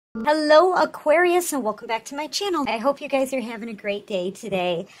Hello Aquarius and welcome back to my channel. I hope you guys are having a great day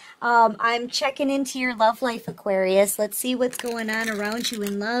today. I'm checking into your love life, Aquarius. Let's see what's going on around you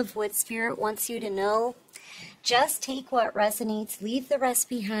in love, what spirit wants you to know. Just take what resonates, leave the rest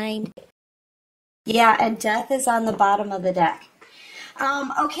behind. Yeah, and death is on the bottom of the deck.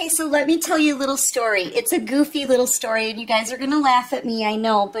 Okay, so let me tell you a little story. It's a goofy little story, and you guys are going to laugh at me, I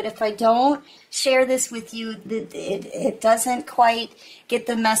know, but if I don't share this with you, it doesn't quite get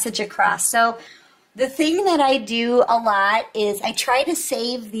the message across. So the thing that I do a lot is I try to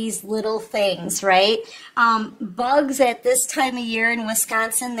save these little things, right? Bugs at this time of year in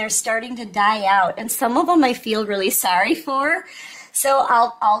Wisconsin, they're starting to die out, and some of them I feel really sorry for. So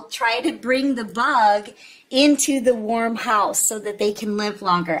I'll try to bring the bug into the warm house so that they can live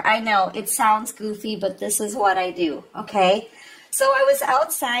longer. I know it sounds goofy, but this is what I do, okay? So I was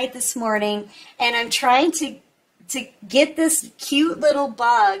outside this morning and I'm trying to get this cute little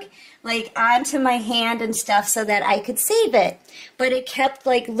bug like onto my hand and stuff so that I could save it. But it kept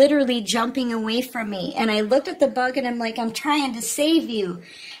like literally jumping away from me. And I looked at the bug and I'm like, I'm trying to save you.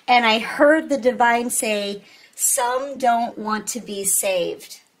 And I heard the divine say, some don't want to be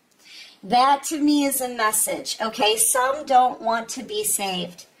saved. That to me is a message, okay? Some don't want to be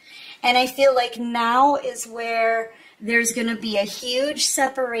saved. And I feel like now is where there's going to be a huge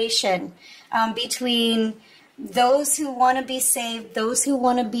separation between those who want to be saved, those who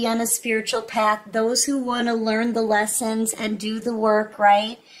want to be on a spiritual path, those who want to learn the lessons and do the work,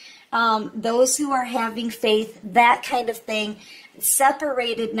 right? Those who are having faith, that kind of thing,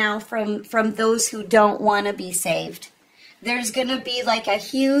 separated now from those who don't want to be saved. There's going to be like a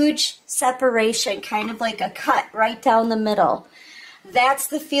huge separation, kind of like a cut right down the middle. That's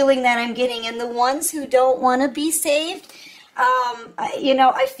the feeling that I'm getting. And the ones who don't want to be saved, you know,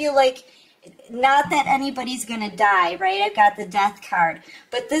 I feel like not that anybody's going to die, right? I've got the death card.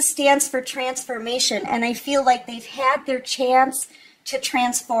 But this stands for transformation. And I feel like they've had their chance to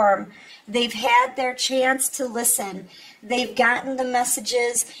transform. They've had their chance to listen. They've gotten the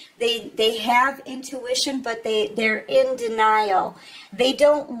messages. They have intuition, but they're in denial. They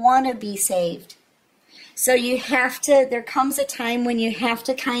don't want to be saved. So you have to, there comes a time when you have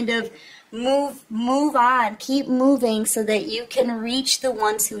to kind of move on, keep moving so that you can reach the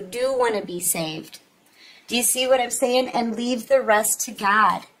ones who do want to be saved. Do you see what I'm saying? And leave the rest to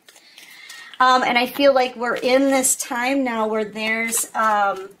God. And I feel like we're in this time now where there's,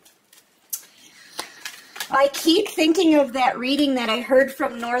 I keep thinking of that reading that I heard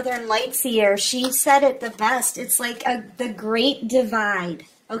from Northern Lightseer. She said it the best. It's like the great divide,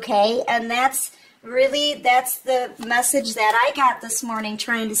 okay? And that's the message that I got this morning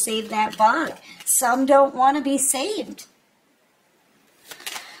trying to save that bug. Some don't want to be saved.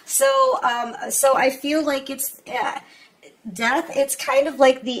 So I feel like it's death. It's kind of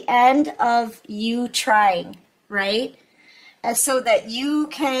like the end of you trying, right? So that you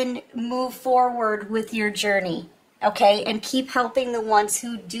can move forward with your journey, okay? And keep helping the ones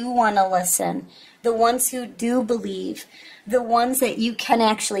who do want to listen, the ones who do believe, the ones that you can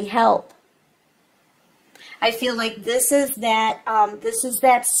actually help. I feel like this is that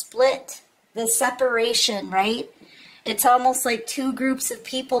split, the separation, right? It's almost like two groups of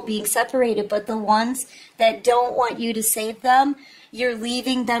people being separated, but the ones that don't want you to save them, you're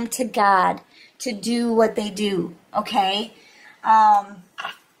leaving them to God to do what they do, okay?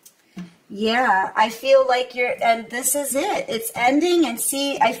 Yeah, I feel like and this is it. It's ending, and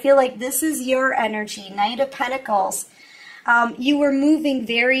see, I feel like this is your energy, Knight of Pentacles. You were moving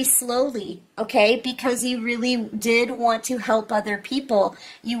very slowly, okay, because you really did want to help other people.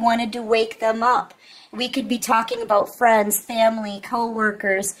 You wanted to wake them up. We could be talking about friends, family,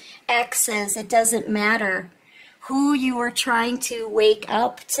 co-workers, exes, it doesn't matter. Who you were trying to wake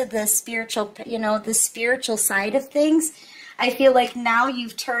up to the spiritual, you know, the spiritual side of things. I feel like now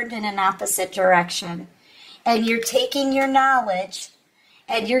you've turned in an opposite direction. And you're taking your knowledge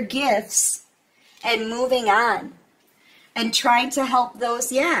and your gifts and moving on. And trying to help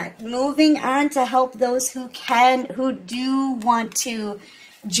those, yeah, moving on to help those who do want to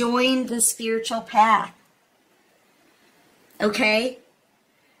join the spiritual path. Okay?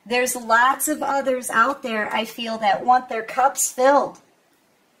 There's lots of others out there, I feel, that want their cups filled.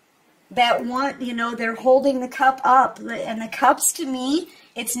 That want, you know, they're holding the cup up. And the cups, to me,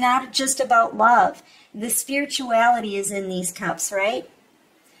 it's not just about love. The spirituality is in these cups, right?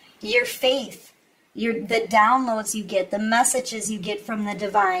 Your faith, the downloads you get, the messages you get from the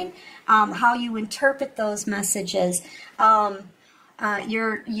divine, how you interpret those messages,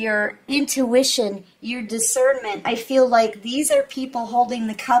 your intuition, your discernment. I feel like these are people holding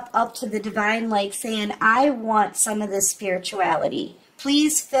the cup up to the divine, like saying, I want some of this spirituality.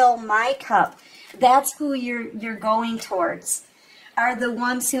 Please fill my cup. That's who you're going towards, are the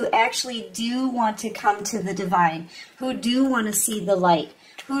ones who actually do want to come to the divine, who do want to see the light,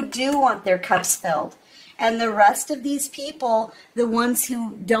 who do want their cups filled. And the rest of these people, the ones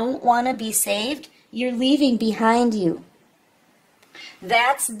who don't want to be saved, you're leaving behind you.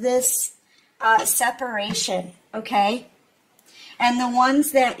 That's this separation, okay? And the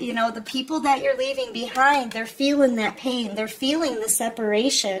ones that, you know, the people that you're leaving behind, they're feeling that pain. They're feeling the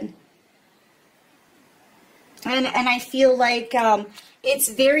separation. And I feel like it's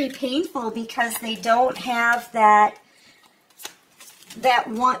very painful because they don't have that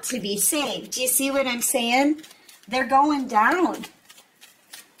want to be saved. Do you see what I'm saying? They're going down.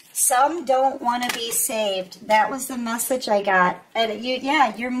 Some don't want to be saved. That was the message I got. And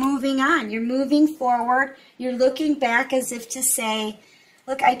you're moving on. You're moving forward. You're looking back as if to say,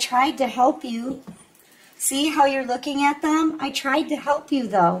 look, I tried to help you. See how you're looking at them? I tried to help you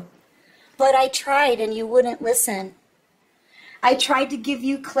though. But I tried and you wouldn't listen. I tried to give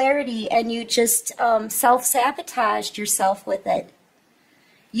you clarity and you just self-sabotaged yourself with it.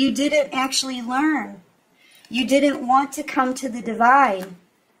 You didn't actually learn. You didn't want to come to the divine.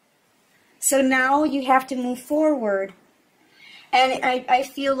 So now you have to move forward. And I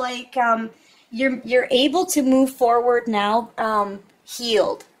feel like you're able to move forward now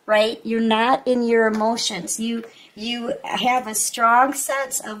healed, right? You're not in your emotions. You have a strong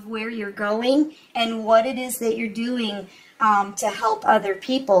sense of where you're going and what it is that you're doing to help other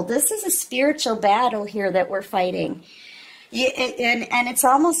people. This is a spiritual battle here that we're fighting. And it's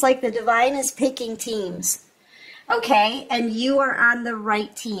almost like the divine is picking teams, okay? And you are on the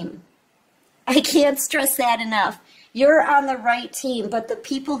right team. I can't stress that enough. You're on the right team, but the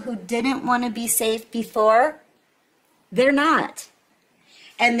people who didn't want to be saved before, they're not.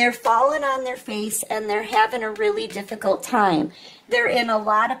 And they're falling on their face and they're having a really difficult time. They're in a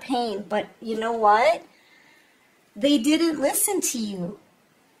lot of pain, but you know what? They didn't listen to you.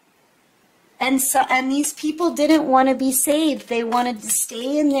 And these people didn't want to be saved. They wanted to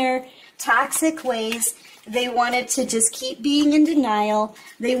stay in their toxic ways. They wanted to just keep being in denial.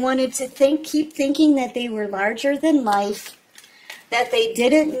 They wanted to keep thinking that they were larger than life, that they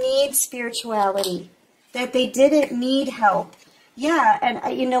didn't need spirituality, that they didn't need help. Yeah,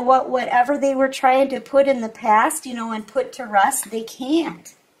 and you know what? Whatever they were trying to put in the past, you know, and put to rest, they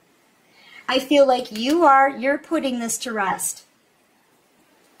can't. I feel like you're putting this to rest.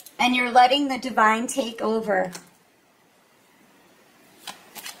 And you're letting the divine take over.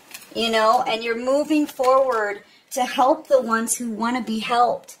 You know, and you're moving forward to help the ones who want to be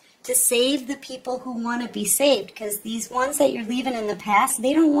helped, to save the people who want to be saved, because these ones that you're leaving in the past,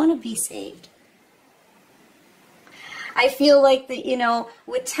 they don't want to be saved. I feel like that, you know,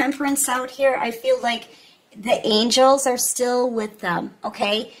 with temperance out here, I feel like the angels are still with them,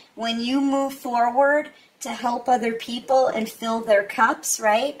 okay? When you move forward to help other people and fill their cups,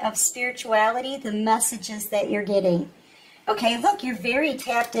 right, of spirituality, the messages that you're getting. Okay, look, you're very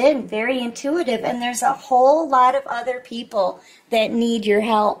tapped in, very intuitive, and there's a whole lot of other people that need your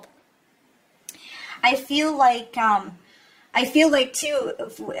help. I feel like too,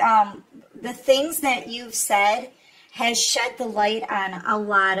 the things that you've said has shed the light on a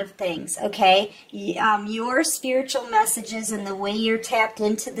lot of things, okay? Your spiritual messages and the way you're tapped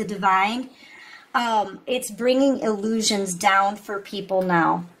into the divine, it's bringing illusions down for people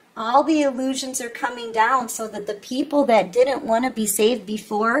now. All the illusions are coming down so that the people that didn't want to be saved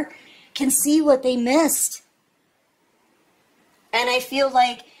before can see what they missed. And I feel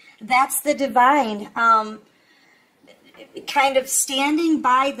like that's the divine kind of standing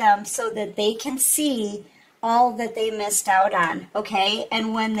by them so that they can see all that they missed out on, okay?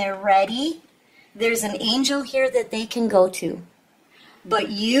 And when they're ready, there's an angel here that they can go to. But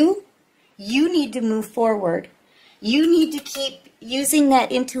you need to move forward. You need to keep using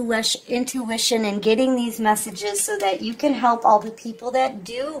that intuition and getting these messages so that you can help all the people that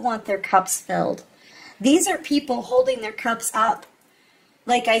do want their cups filled. These are people holding their cups up.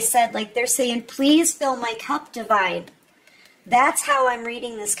 Like I said, like they're saying, please fill my cup, divine. That's how I'm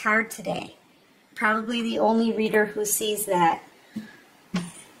reading this card today. Probably the only reader who sees that.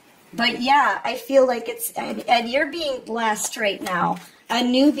 But yeah, I feel like it's, and you're being blessed right now. A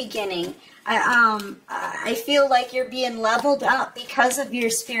new beginning. I feel like you're being leveled up because of your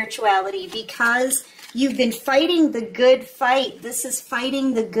spirituality, because you've been fighting the good fight. This is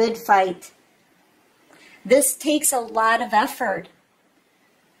fighting the good fight. This takes a lot of effort.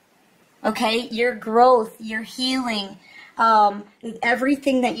 Okay? Your growth, your healing,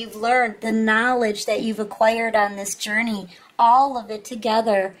 everything that you've learned, the knowledge that you've acquired on this journey, all of it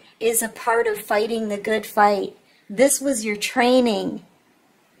together is a part of fighting the good fight. This was your training.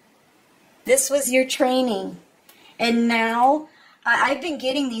 This was your training. And now, I've been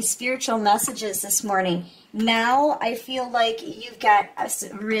getting these spiritual messages this morning. Now I feel like you've got a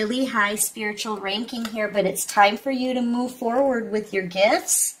really high spiritual ranking here, but it's time for you to move forward with your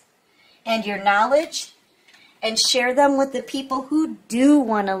gifts and your knowledge and share them with the people who do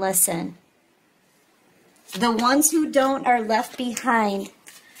want to listen. The ones who don't are left behind.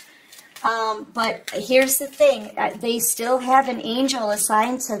 But here's the thing, they still have an angel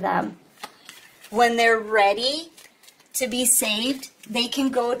assigned to them. When they're ready to be saved, they can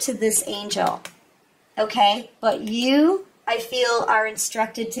go to this angel. Okay? But you, I feel, are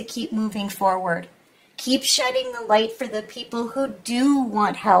instructed to keep moving forward. Keep shedding the light for the people who do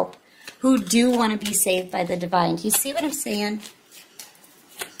want help, who do want to be saved by the divine. Do you see what I'm saying?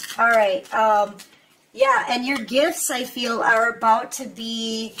 All right. Yeah, and your gifts, I feel, are about to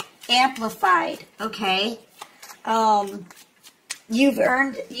be amplified. Okay? You've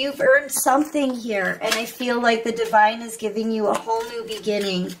earned something here, and I feel like the divine is giving you a whole new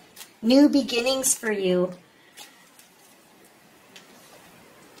beginning. New beginnings for you.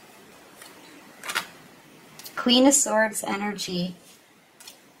 Queen of Swords energy.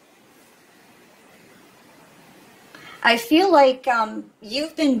 I feel like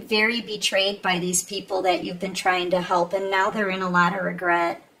you've been very betrayed by these people that you've been trying to help, and now they're in a lot of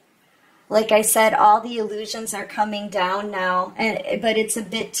regret. Like I said, all the illusions are coming down now, but it's a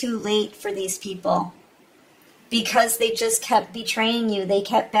bit too late for these people because they just kept betraying you. They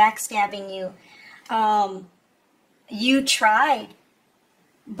kept backstabbing you. You tried,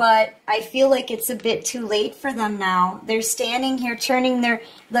 but I feel like it's a bit too late for them now. They're standing here turning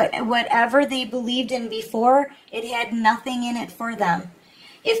whatever they believed in before, it had nothing in it for them.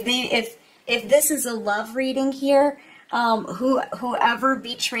 If this is a love reading here, whoever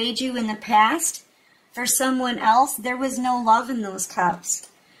betrayed you in the past for someone else, there was no love in those cups.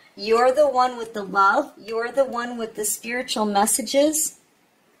 You're the one with the love. You're the one with the spiritual messages.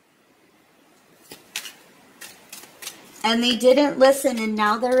 And they didn't listen, and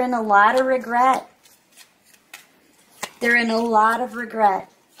now they're in a lot of regret. They're in a lot of regret.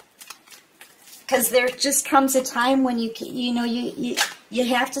 Because there just comes a time when you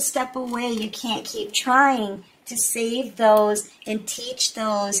have to step away. You can't keep trying to save those and teach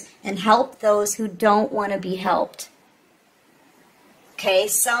those and help those who don't want to be helped. Okay,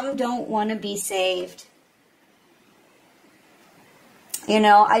 some don't want to be saved. You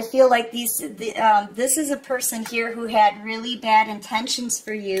know, I feel like this is a person here who had really bad intentions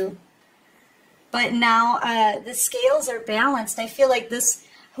for you. But now the scales are balanced. I feel like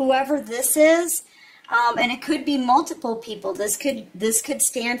whoever this is, and it could be multiple people. This could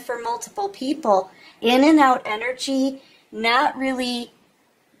stand for multiple people. In and out energy, not really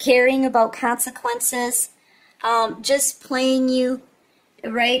caring about consequences, just playing you,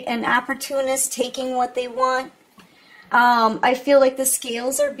 right? An opportunist taking what they want. I feel like the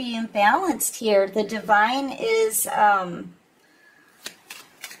scales are being balanced here. The divine is, the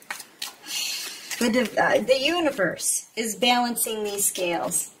universe is balancing these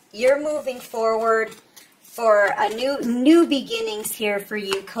scales. You're moving forward for a new beginnings here for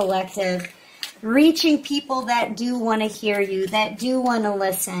you, collective. Reaching people that do want to hear you, that do want to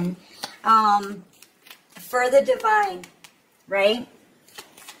listen. For the divine, right?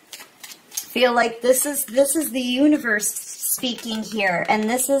 Feel like this is the universe speaking here, and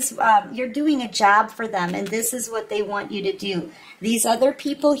this is you're doing a job for them, and this is what they want you to do. These other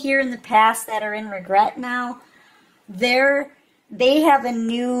people here in the past that are in regret now, they have a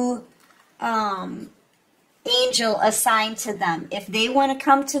new angel assigned to them. If they want to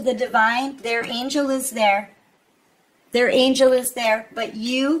come to the divine, their angel is there. Their angel is there, but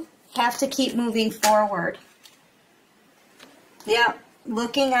you have to keep moving forward. Yeah.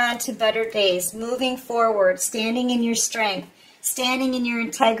 Looking on to better days, moving forward, standing in your strength, standing in your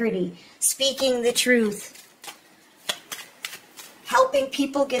integrity, speaking the truth, helping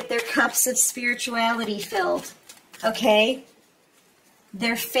people get their cups of spirituality filled, okay?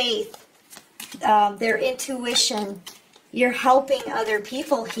 Their faith, their intuition. You're helping other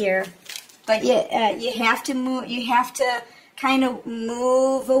people here, but you have to move. You have to kind of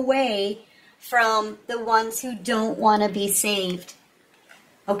move away from the ones who don't want to be saved.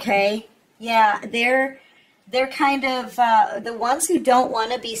 Okay, yeah, they're kind of, the ones who don't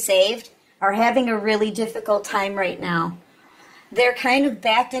want to be saved are having a really difficult time right now. They're kind of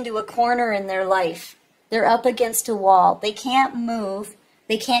backed into a corner in their life. They're up against a wall. They can't move.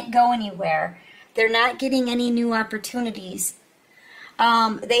 They can't go anywhere. They're not getting any new opportunities.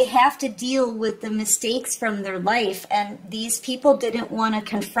 They have to deal with the mistakes from their life, and these people didn't want to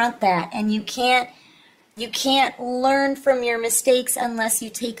confront that, and you can't You can't learn from your mistakes unless you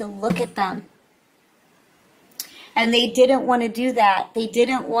take a look at them. And they didn't want to do that. They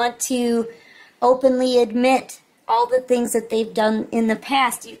didn't want to openly admit all the things that they've done in the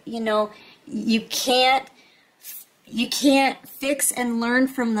past. You can't fix and learn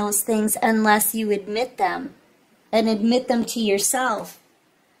from those things unless you admit them and admit them to yourself.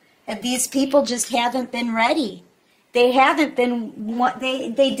 And these people just haven't been ready. They haven't been,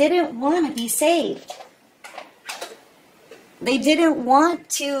 they didn't want to be saved. They didn't want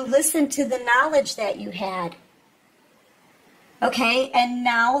to listen to the knowledge that you had. Okay, and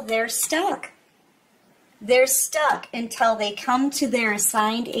now they're stuck. They're stuck until they come to their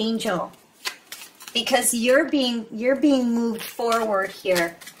assigned angel. Because you're being moved forward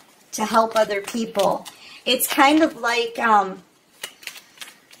here to help other people. It's kind of like,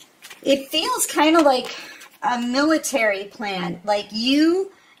 it feels kind of like a military plan. Like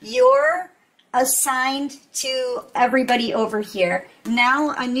you're assigned to everybody over here.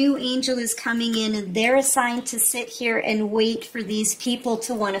 Now a new angel is coming in and they're assigned to sit here and wait for these people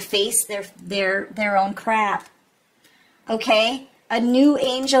to want to face their own crap. Okay? A new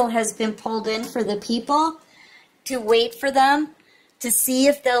angel has been pulled in for the people to wait for them, to see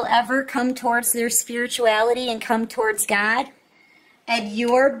if they'll ever come towards their spirituality and come towards God. And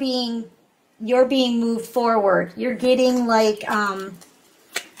you're being moved forward. You're getting like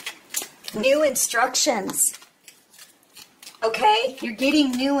new instructions. Okay? You're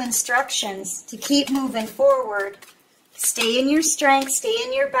getting new instructions to keep moving forward. Stay in your strength, stay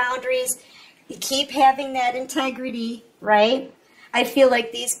in your boundaries. You keep having that integrity, right? I feel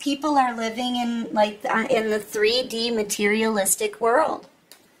like these people are living in the 3D materialistic world.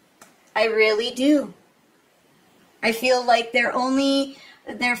 I really do. I feel like their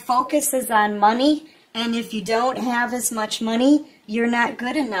focus is on money, and if you don't have as much money, you're not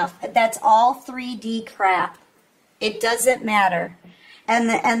good enough. That's all 3D crap. It doesn't matter. And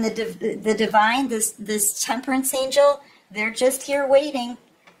the divine, this temperance angel, they're just here waiting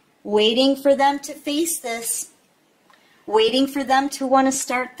for them to face this, waiting for them to want to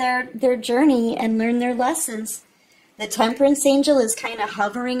start their journey and learn their lessons. The temperance angel is kind of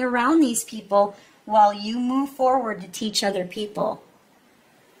hovering around these people while you move forward to teach other people.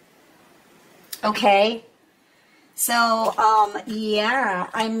 Okay? So, yeah,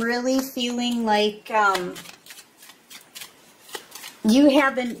 I'm really feeling like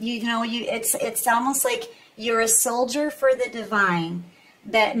it's almost like you're a soldier for the divine,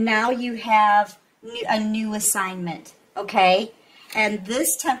 that now you have a new assignment, okay? And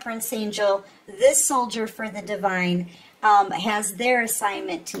this temperance angel, this soldier for the divine, has their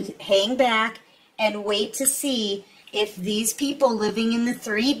assignment to hang back and wait to see if these people living in the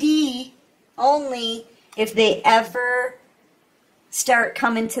 3D only, if they ever start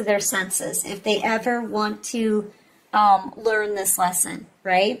coming to their senses, if they ever want to learn this lesson,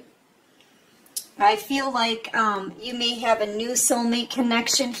 right? I feel like you may have a new soulmate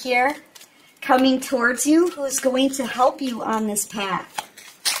connection here coming towards you who's going to help you on this path.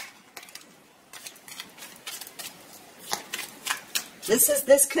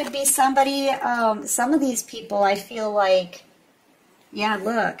 This could be somebody, some of these people I feel like, yeah,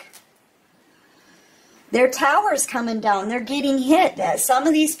 look. Their tower's coming down. They're getting hit. Some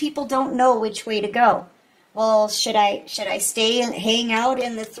of these people don't know which way to go. Well, should I stay and hang out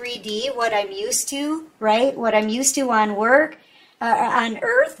in the 3D, what I'm used to, right? What I'm used to on work, on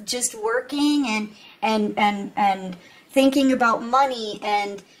Earth, just working and thinking about money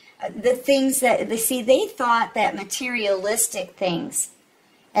and the things that they thought that materialistic things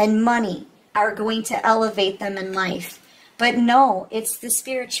and money are going to elevate them in life. But no, it's the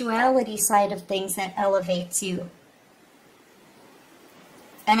spirituality side of things that elevates you.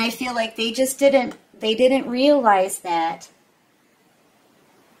 And I feel like they didn't realize that.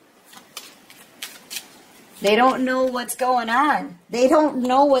 They don't know what's going on. They don't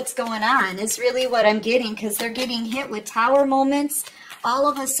know what's going on. It's really what I'm getting, because they're getting hit with tower moments. All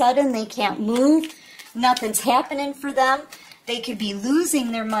of a sudden, they can't move. Nothing's happening for them. They could be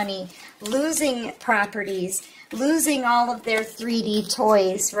losing their money, losing properties, losing all of their 3D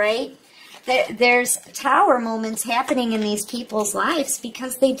toys, right? There's tower moments happening in these people's lives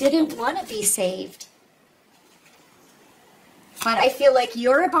because they didn't want to be saved. But I feel like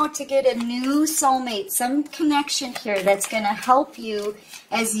you're about to get a new soulmate, some connection here that's going to help you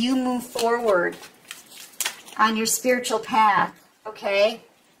as you move forward on your spiritual path, okay?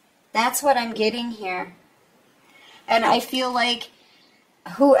 That's what I'm getting here. And I feel like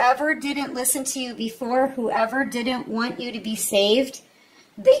whoever didn't listen to you before, whoever didn't want you to be saved,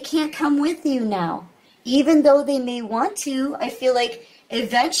 they can't come with you now. Even though they may want to, I feel like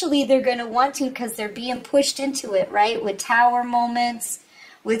Eventually they're going to want to, because they're being pushed into it, right? With tower moments,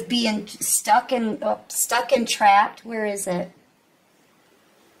 with being stuck and trapped. Where is it?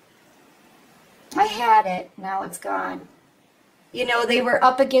 I had it. Now it's gone. You know, they were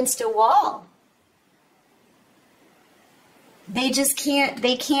up against a wall. They just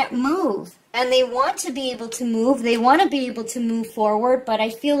can't move. And they want to be able to move. They want to be able to move forward, but I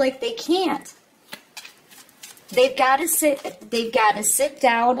feel like they can't. They've got to sit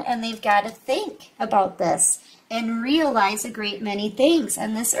down and they've got to think about this and realize a great many things.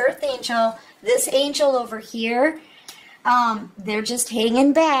 And this earth angel, this angel over here, they're just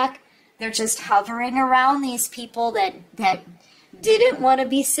hanging back. They're just hovering around these people that didn't want to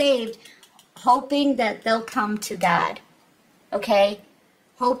be saved, hoping that they'll come to God. Okay?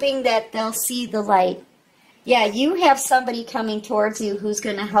 Hoping that they'll see the light. Yeah, you have somebody coming towards you who's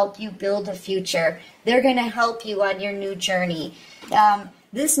going to help you build a future. They're going to help you on your new journey.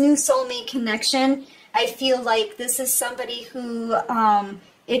 This new soulmate connection, I feel like this is somebody who,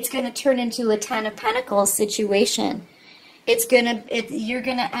 it's going to turn into a Ten of Pentacles situation. You're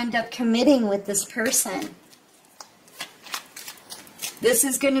going to end up committing with this person. This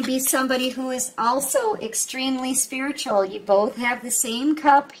is going to be somebody who is also extremely spiritual. You both have the same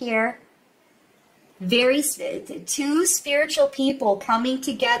cup here. Two spiritual people coming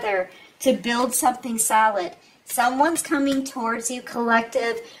together to build something solid. Someone's coming towards you,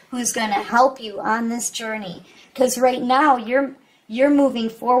 collective, who's going to help you on this journey. Because right now, you're moving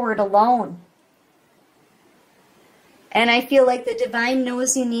forward alone. And I feel like the divine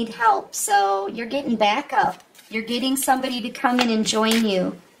knows you need help, so you're getting backup. You're getting somebody to come in and join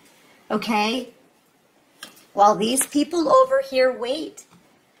you, okay? While these people over here wait.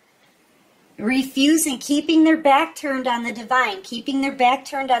 Refusing, keeping their back turned on the divine, keeping their back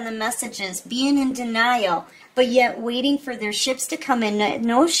turned on the messages, being in denial, but yet waiting for their ships to come in.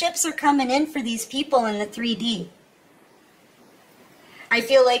 No ships are coming in for these people in the 3D. I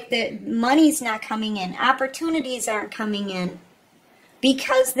feel like the money's not coming in. Opportunities aren't coming in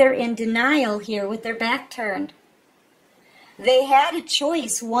because they're in denial here with their back turned. They had a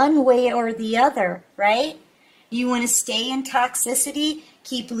choice one way or the other, right? You want to stay in toxicity,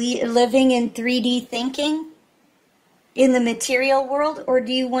 keep living in 3D thinking in the material world, or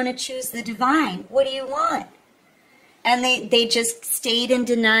do you want to choose the divine? What do you want? And they just stayed in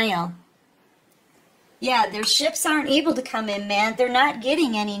denial. Yeah, their ships aren't able to come in, man. They're not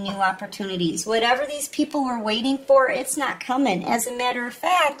getting any new opportunities. Whatever these people were waiting for, it's not coming. As a matter of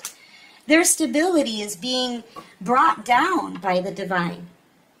fact, their stability is being brought down by the divine.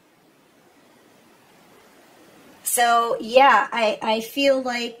 So, yeah, I feel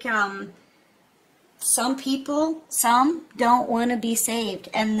like some don't want to be saved.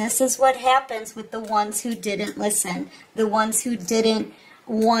 And this is what happens with the ones who didn't listen, the ones who didn't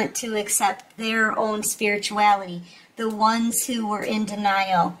want to accept their own spirituality, the ones who were in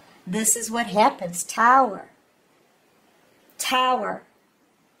denial. This is what happens. Tower.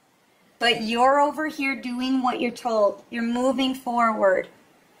 But you're over here doing what you're told. You're moving forward.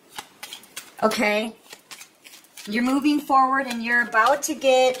 Okay? You're moving forward and you're about to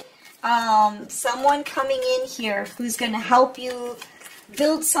get someone coming in here who's going to help you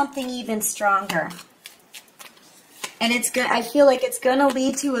build something even stronger. And I feel like it's going to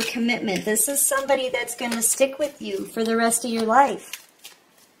lead to a commitment. This is somebody that's going to stick with you for the rest of your life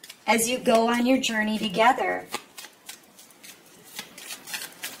as you go on your journey together.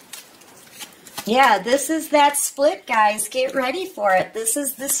 Yeah, this is that split, guys. Get ready for it. This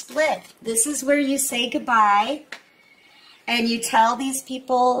is the split. This is where you say goodbye and you tell these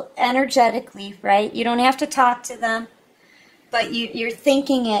people energetically, right? You don't have to talk to them, but you're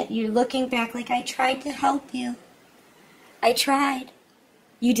thinking it. You're looking back like, I tried to help you. I tried.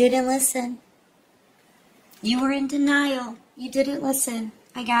 You didn't listen. You were in denial. You didn't listen.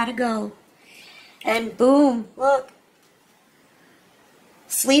 I gotta go. And boom, look.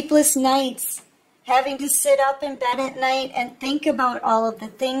 Sleepless nights. Having to sit up in bed at night and think about all of the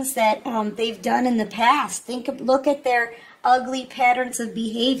things that they've done in the past. Look at their ugly patterns of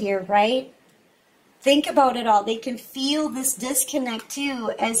behavior, right? Think about it all. They can feel this disconnect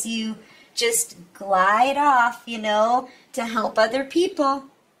too as you just glide off, you know, to help other people.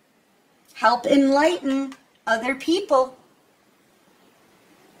 Help enlighten other people.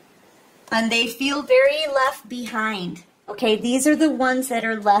 And they feel very left behind. Okay, these are the ones that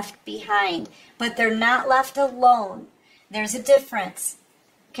are left behind, but they're not left alone. There's a difference,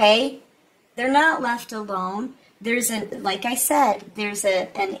 okay? They're not left alone. Like I said, there's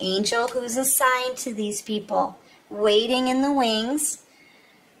an angel who's assigned to these people, waiting in the wings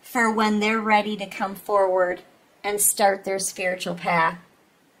for when they're ready to come forward. and start their spiritual path.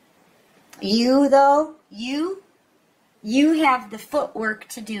 You, though, you have the footwork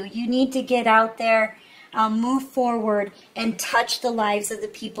to do. You need to get out there, move forward, and touch the lives of the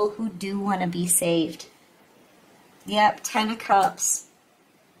people who do want to be saved. Yep, 10 of Cups.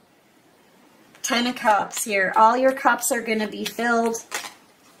 10 of Cups here. All your cups are going to be filled.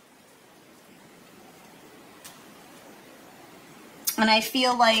 And I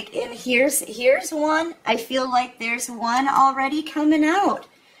feel like, and here's one, I feel like there's one already coming out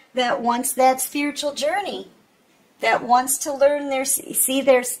that wants that spiritual journey, that wants to learn their, see,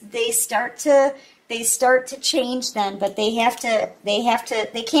 they start to change then, but they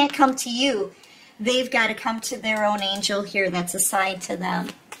can't come to you. They've got to come to their own angel here that's assigned to them.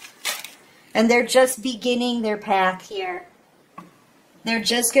 And they're just beginning their path here. They're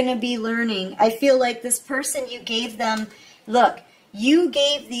just going to be learning. I feel like this person, you gave them, look, you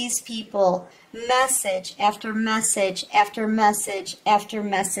gave these people message after message after message after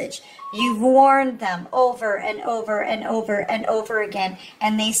message. You've warned them over and over and over and over again,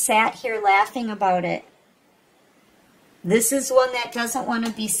 and they sat here laughing about it. This is one that doesn't want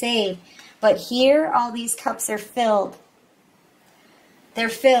to be saved. But here, all these cups are filled. They're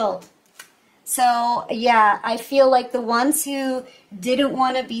filled. So, yeah, I feel like the ones who didn't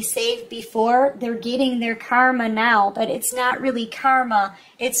want to be saved before, they're getting their karma now. But it's not really karma.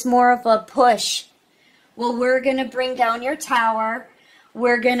 It's more of a push. Well, we're going to bring down your tower.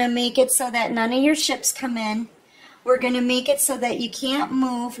 We're going to make it so that none of your ships come in. We're going to make it so that you can't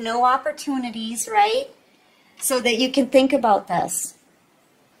move, no opportunities, right? So that you can think about this.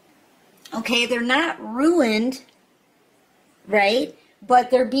 Okay, they're not ruined, right?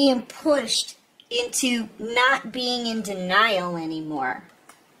 But they're being pushed into not being in denial anymore,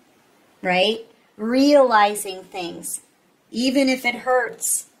 right? Realizing things, even if it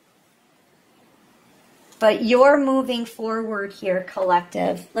hurts. But you're moving forward here,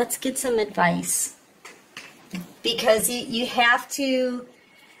 collective. Let's get some advice. Because you have to,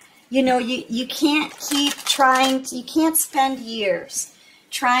 you know, you can't keep trying, you can't spend years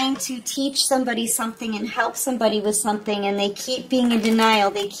trying to teach somebody something and help somebody with something, and they keep being in denial.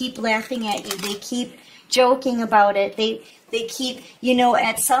 They keep laughing at you. They keep joking about it. They keep, you know,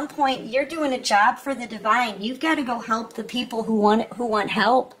 at some point, you're doing a job for the divine. You've got to go help the people who want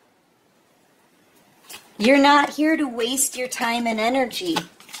help. You're not here to waste your time and energy.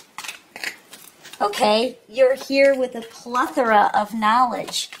 Okay? You're here with a plethora of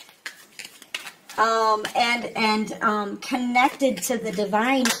knowledge. Connected to the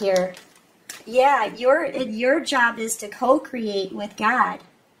divine here. Yeah, your job is to co-create with God.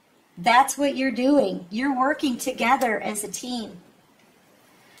 That's what you're doing. You're working together as a team.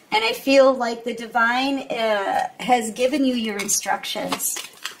 And I feel like the divine has given you your instructions.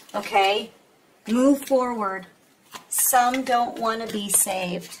 Okay? Move forward. Some don't want to be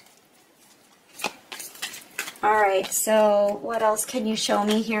saved. Alright, so what else can you show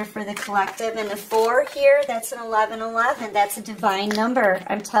me here for the collective? And the 4 here, that's an 1111. That's a divine number.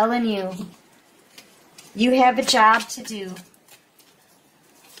 I'm telling you. You have a job to do.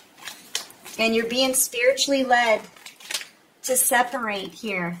 And you're being spiritually led to separate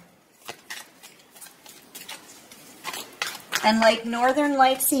here. And like Northern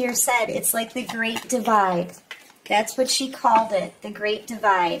Light Seer said, it's like the Great Divide. That's what she called it, the Great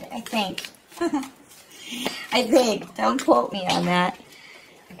Divide, I think. I think. Don't quote me on that.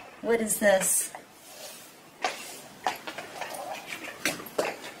 What is this?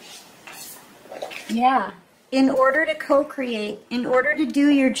 Yeah. In order to co-create, in order to do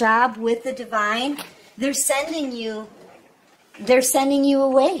your job with the divine, they're sending you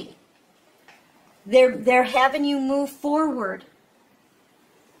away. They're having you move forward.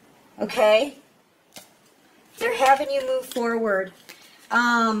 Okay? They're having you move forward.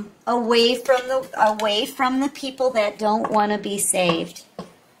 Away from the people that don't want to be saved.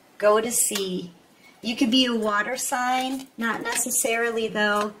 Go to sea. You could be a water sign, not necessarily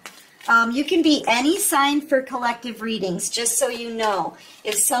though. You can be any sign for collective readings, just so you know.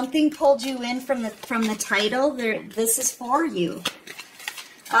 If something pulled you in from the title, this is for you.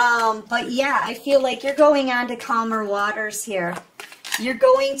 But yeah, I feel like you're going on to calmer waters here. You're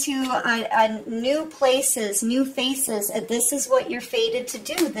going to new places, new faces, and this is what you're fated to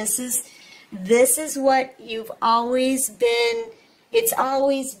do. This is what you've always been. It's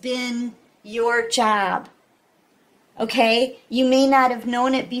always been your job. Okay? You may not have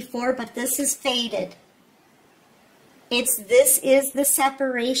known it before, but this is fated. This is the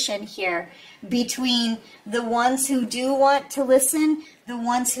separation here between the ones who do want to listen, the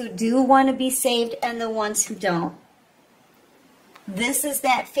ones who do want to be saved, and the ones who don't. This is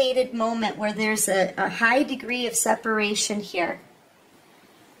that fated moment where there's a high degree of separation here.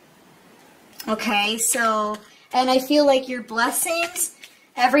 Okay, so, and I feel like your blessings,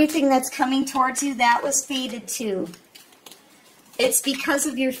 everything that's coming towards you, that was fated too. It's because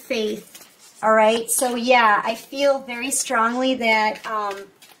of your faith, all right? So, yeah, I feel very strongly that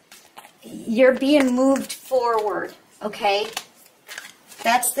you're being moved forward, okay?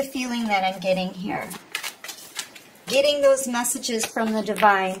 That's the feeling that I'm getting here. Getting those messages from the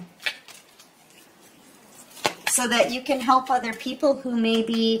divine so that you can help other people who may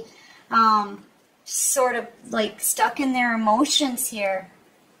be sort of like stuck in their emotions here.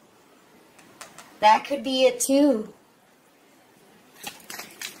 That could be it too.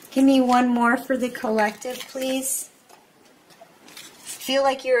 Give me one more for the collective, please. Feel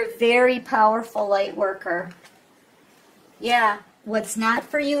like you're a very powerful light worker. Yeah, what's not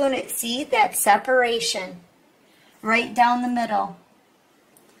for you, and see that separation right down the middle.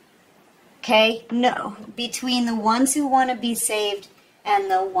 Okay, no, between the ones who want to be saved and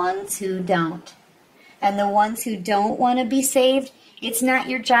the ones who don't. And the ones who don't want to be saved, it's not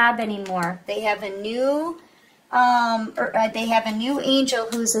your job anymore. They have a new angel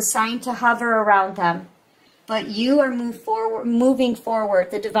who's assigned to hover around them. But you are moving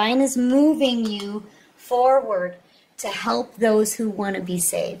forward. The divine is moving you forward to help those who want to be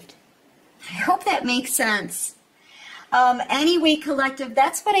saved. I hope that makes sense. Anyway, collective,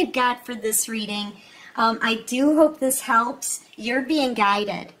 that's what I've got for this reading. I do hope this helps. You're being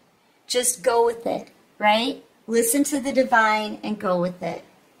guided. Just go with it, right? Listen to the divine and go with it.